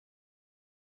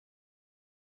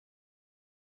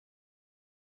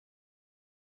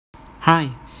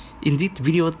Hi, in this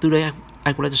video today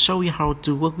I would like to show you how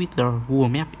to work with the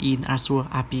Google Map in Axure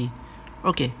RP.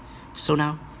 Okay, so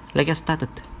now let's get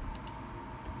started.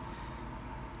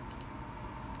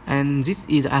 And this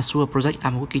is the Axure project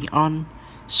I'm working on.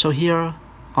 So here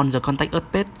on the contact us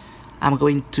page, I'm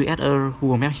going to add a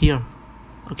Google Map here.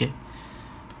 Okay,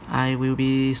 I will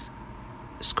be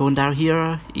scroll down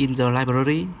here in the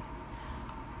library.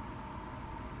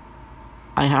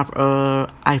 I have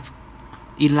a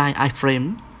inline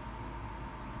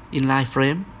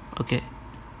frame, okay,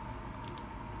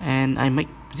 and I make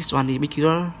this one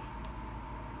bigger.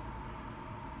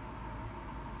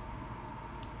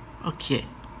 Okay,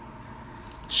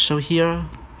 so here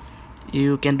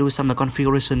you can do some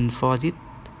configuration for this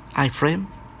iframe.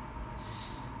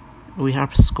 We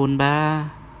have scroll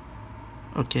bar,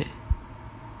 okay,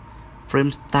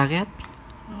 frame target,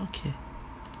 okay.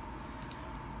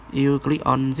 You click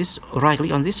on this, right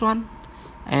click on this one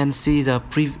and see the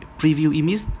preview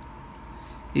image.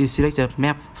 You select the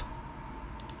map,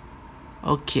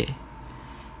 okay,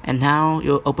 and now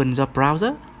you open the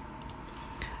browser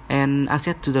and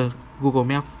access to the Google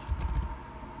Map.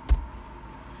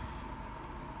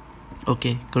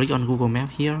 Okay, click on Google Map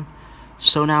here.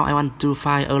 So now I want to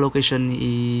find a location.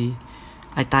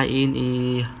 I type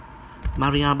in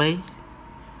Marina Bay,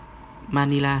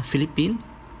 Manila, Philippines.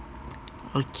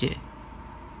 Okay.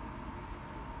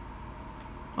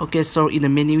 Okay, so in the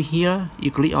menu here, you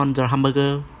click on the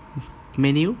hamburger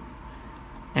menu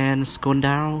and scroll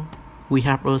down. We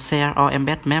have a share or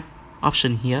embed map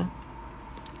option here.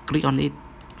 Click on it.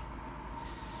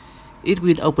 It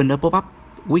will open a pop-up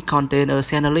which contain a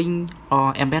send a link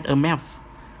or embed a map.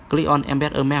 Click on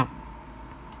embed a map.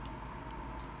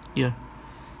 Yeah.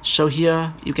 So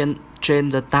here you can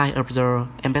change the type of the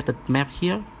embedded map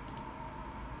here.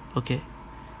 Okay.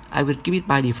 I will keep it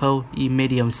by default in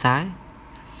medium size.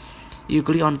 You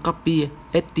click on copy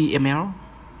HTML.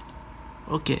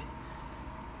 Okay.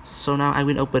 So now I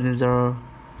will open the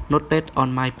notepad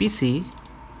on my PC.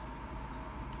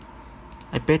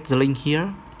 I paste the link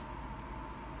here.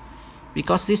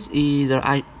 Because this is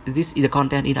the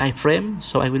content in iframe,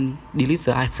 so I will delete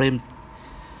the iframe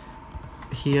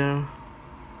here.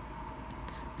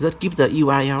 Just keep the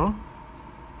URL.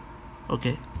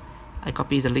 Okay. I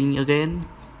copy the link again.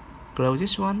 Close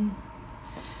this one,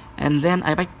 and then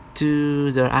I back to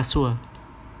the Axure.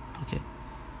 Okay,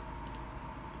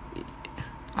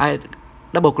 I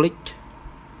double click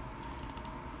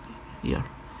here,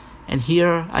 and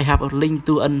here I have a link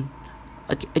to an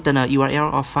external URL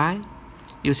or file.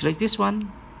 You select this one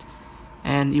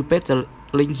and you paste the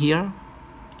link here.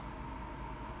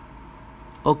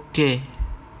 Okay,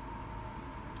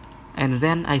 and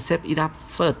then I set it up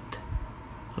first.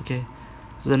 Okay.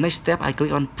 The next step, I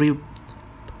click on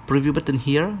preview button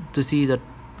here to see the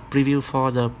preview for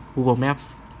the Google Map.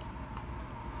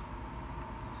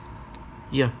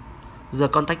 Yeah, the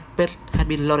contact page has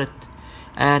been loaded,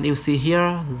 and you see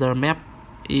here the map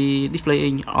is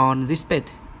displaying on this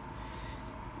page.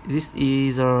 This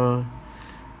is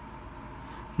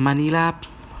Manila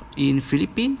in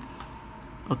Philippines.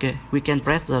 Okay, we can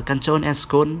press the Ctrl and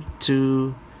scroll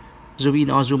to zoom in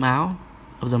or zoom out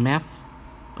of the map.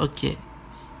 Okay.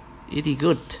 It is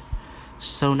good.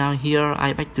 So now here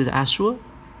I back to the Axure.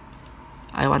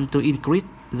 I want to increase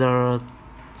the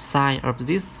size of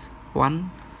this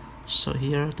one. So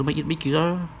here to make it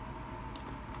bigger,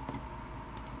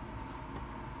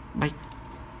 back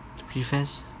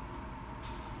refresh.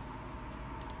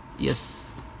 Yes.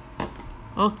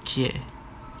 Okay.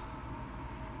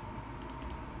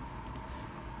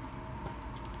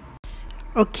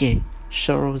 Okay.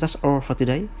 So that's all for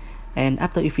today. And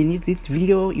after you finish this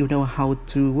video, you know how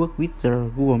to work with the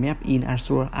Google Map in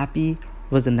Axure RP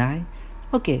version 9.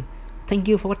 Okay, thank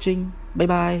you for watching. Bye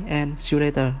bye and see you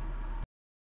later.